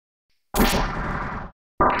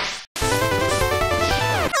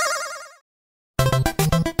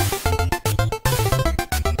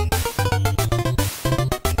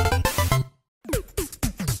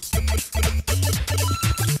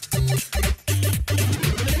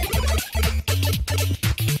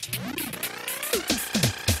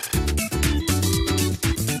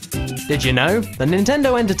Did you know? The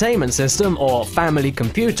Nintendo Entertainment System, or Family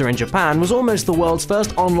Computer in Japan, was almost the world's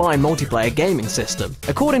first online multiplayer gaming system.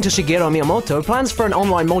 According to Shigeru Miyamoto, plans for an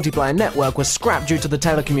online multiplayer network were scrapped due to the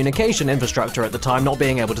telecommunication infrastructure at the time not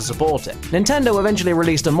being able to support it. Nintendo eventually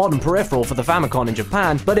released a modern peripheral for the Famicom in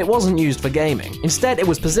Japan, but it wasn't used for gaming. Instead, it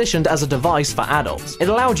was positioned as a device for adults. It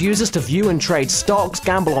allowed users to view and trade stocks,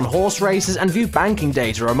 gamble on horse races, and view banking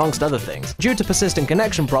data amongst other things. Due to persistent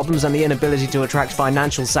connection problems and the inability to attract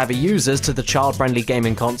financial-savvy users to the child-friendly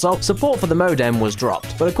gaming console, support for the modem was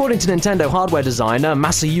dropped. But according to Nintendo hardware designer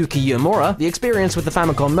Masayuki Yamura, the experience with the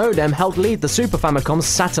Famicom modem helped lead the Super Famicom's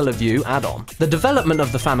Satellaview add-on. The development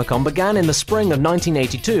of the Famicom began in the spring of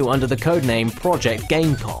 1982 under the codename Project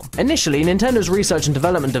Gamecom. Initially, Nintendo's research and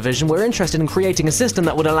development division were interested in creating a system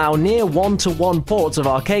that would allow near one-to-one ports of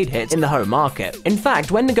arcade hits in the home market. In fact,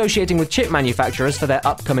 when negotiating with chip manufacturers for their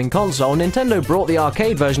upcoming console, Nintendo brought the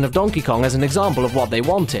arcade version of Donkey Kong as an example of what they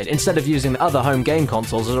wanted, instead of using the other home game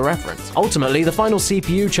consoles as a reference. Ultimately, the final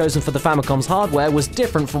CPU chosen for the Famicom's hardware was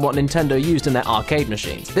different from what Nintendo used in their arcade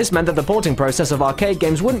machines. This meant that the porting process of arcade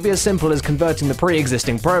games wouldn't be as simple as converting the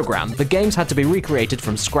pre-existing program. The games had to be recreated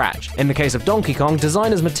from scratch. In the case of Donkey Kong,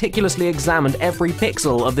 designers meticulously examined every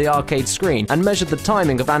pixel of the arcade screen and measured the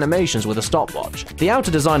timing of animations with a stopwatch. The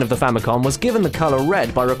outer design of the Famicom was given the color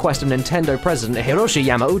red by request of Nintendo president Hiroshi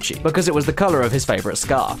Yamauchi, because it was the color of his favorite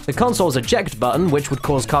scarf. The console's eject button, which would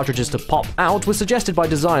cause cartridges to pop out, was suggested by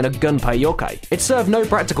designer Gunpei Yokai. It served no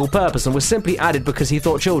practical purpose and was simply added because he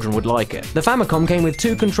thought children would like it. The Famicom came with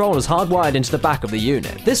two controllers hardwired into the back of the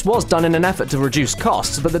unit. This was done in an effort to reduce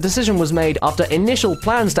costs, but the decision was made after initial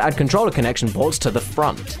plans to add controller connection ports to the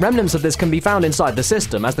front. Remnants of this can be found inside the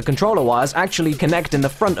system, as the controller wires actually connect in the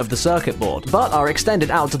front of the circuit board, but are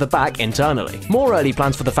extended out to the back internally. More early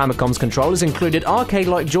plans for the Famicom's controllers included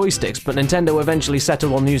arcade-like joysticks, but Nintendo eventually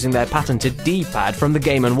settled on using their patented D-pad from the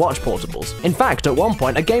Game & Watch portables. In fact, at one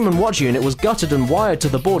point, a Game & Watch unit was gutted and wired to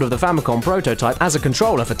the board of the Famicom prototype as a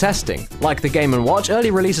controller for testing. Like the Game & Watch,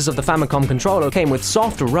 early releases of the Famicom controller came with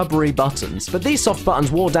soft, rubbery buttons, but these soft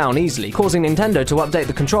buttons wore down easily, causing Nintendo to update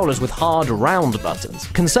the controllers with hard, round buttons.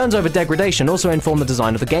 Concerns over degradation also informed the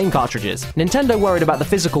design of the game cartridges. Nintendo worried about the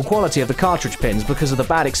physical quality of the cartridge pins because of the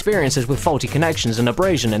bad experiences with faulty connections and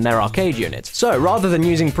abrasion in their arcade units. So, rather than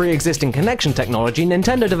using pre-existing connection technology,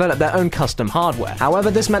 Nintendo developed their own custom hardware.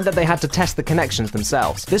 However, this meant that they had to test the connections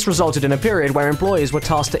themselves. This resulted in a period where employees were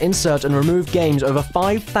tasked to insert and remove games over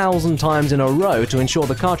 5,000 times in a row to ensure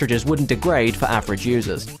the cartridges wouldn't degrade for average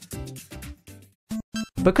users.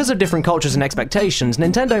 Because of different cultures and expectations,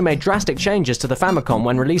 Nintendo made drastic changes to the Famicom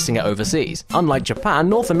when releasing it overseas. Unlike Japan,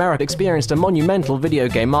 North America experienced a monumental video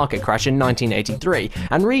game market crash in 1983,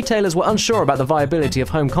 and retailers were unsure about the viability of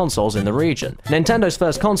home consoles in the region. Nintendo's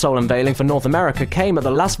first console unveiling for North America came at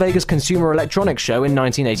the Las Vegas Consumer Electronics Show in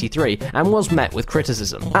 1983, and was met with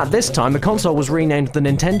criticism. At this time, the console was renamed the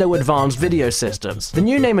Nintendo Advanced Video Systems. The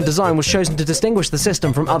new name and design was chosen to distinguish the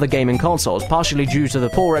system from other gaming consoles, partially due to the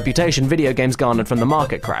poor reputation video games garnered from the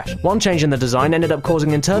market crash. One change in the design ended up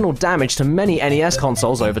causing internal damage to many NES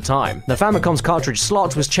consoles over time. The Famicom's cartridge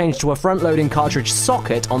slot was changed to a front-loading cartridge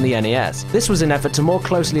socket on the NES. This was in effort to more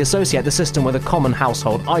closely associate the system with a common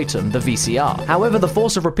household item, the VCR. However, the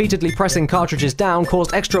force of repeatedly pressing cartridges down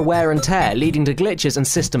caused extra wear and tear, leading to glitches and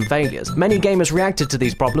system failures. Many gamers reacted to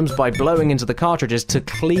these problems by blowing into the cartridges to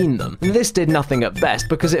clean them. This did nothing at best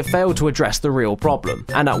because it failed to address the real problem.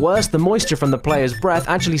 And at worst, the moisture from the player's breath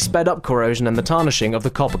actually sped up corrosion and the tarnishing of the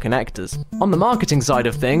copper connectors. On the marketing side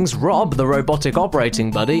of things, Rob, the robotic operating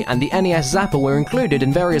buddy, and the NES Zapper were included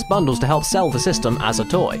in various bundles to help sell the system as a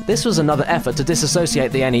toy. This was another effort to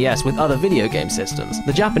disassociate the NES with other video game systems.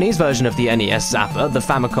 The Japanese version of the NES Zapper, the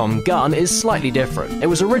Famicom Gun, is slightly different. It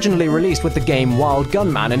was originally released with the game Wild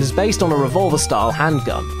Gunman and is based on a revolver-style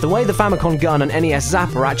handgun. The way the Famicom Gun and NES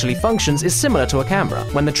Zapper actually functions is similar to a camera.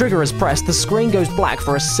 When the trigger is pressed, the screen goes black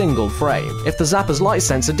for a single frame. If the Zapper's light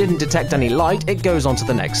sensor didn't detect any light, it goes on to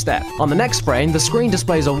the next step. On the next frame, the screen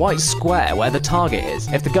displays a white square where the target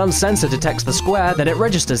is. If the gun's sensor detects the square, then it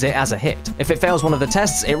registers it as a hit. If it fails one of the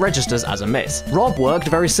tests, it registers as a miss. Rob worked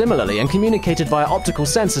very similarly and communicated via optical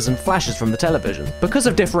sensors and flashes from the television. Because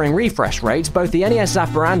of differing refresh rates, both the NES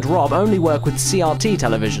Zapper and Rob only work with CRT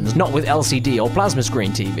televisions, not with LCD or plasma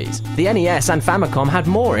screen TVs. The NES and Famicom had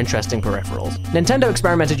more interesting peripherals. Nintendo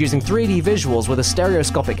experimented using 3D visuals with a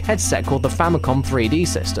stereoscopic headset called the Famicom 3D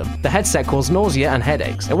system. The headset caused nausea and Japan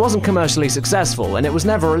headaches. It wasn't commercially successful, and it was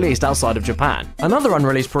never released outside of Japan. Another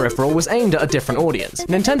unreleased peripheral was aimed at a different audience.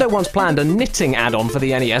 Nintendo once planned a knitting add-on for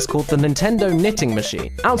the NES called the Nintendo Knitting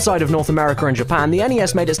Machine. Outside of North America and Japan, the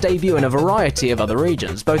NES made its debut in a variety of other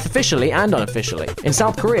regions, both officially and unofficially. In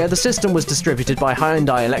South Korea, the system was distributed by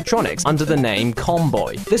Hyundai Electronics under the name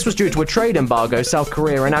Comboy. This was due to a trade embargo South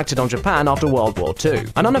Korea enacted on Japan after World War II.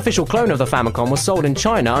 An unofficial clone of the Famicom was sold in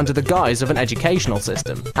China under the guise of an educational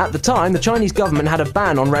system. At the time, the Chinese government had a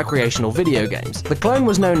ban on recreational video games. The clone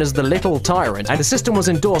was known as the Little Tyrant, and the system was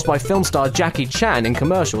endorsed by film star Jackie Chan in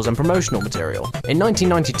commercials and promotional material. In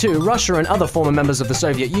 1992, Russia and other former members of the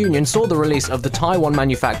Soviet Union saw the release of the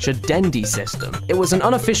Taiwan-manufactured Dendy system. It was an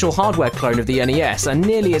unofficial hardware clone of the NES, and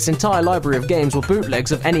nearly its entire library of games were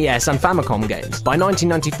bootlegs of NES and Famicom games. By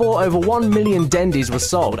 1994, over 1 million Dendys were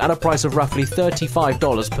sold at a price of roughly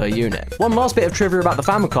 $35 per unit. One last bit of trivia about the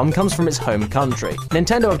Famicom comes from its home country.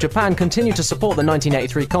 Nintendo of Japan continued to support the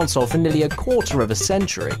 1983 console for nearly a quarter of a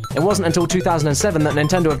century. It wasn't until 2007 that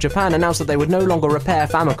Nintendo of Japan announced that they would no longer repair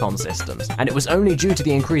Famicom systems, and it was only due to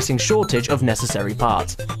the increasing shortage of necessary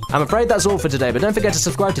parts. I'm afraid that's all for today, but don't forget to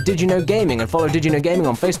subscribe to DidYouKnowGaming and follow DidYouKnowGaming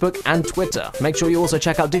on Facebook and Twitter. Make sure you also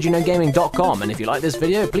check out DidYouKnowGaming.com, and if you like this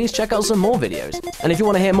video, please check out some more videos. And if you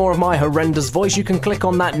want to hear more of my horrendous voice, you can click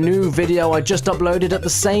on that new video I just uploaded at the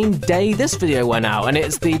same day this video went out, and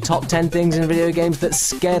it's the top 10 things in video games that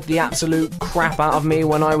scared the absolute crap out of me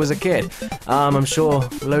when I was a kid. I'm sure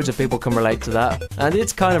loads of people can relate to that. And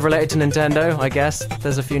it's kind of related to Nintendo, I guess.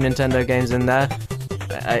 There's a few Nintendo games in there.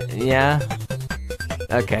 Yeah.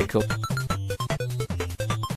 Okay, cool.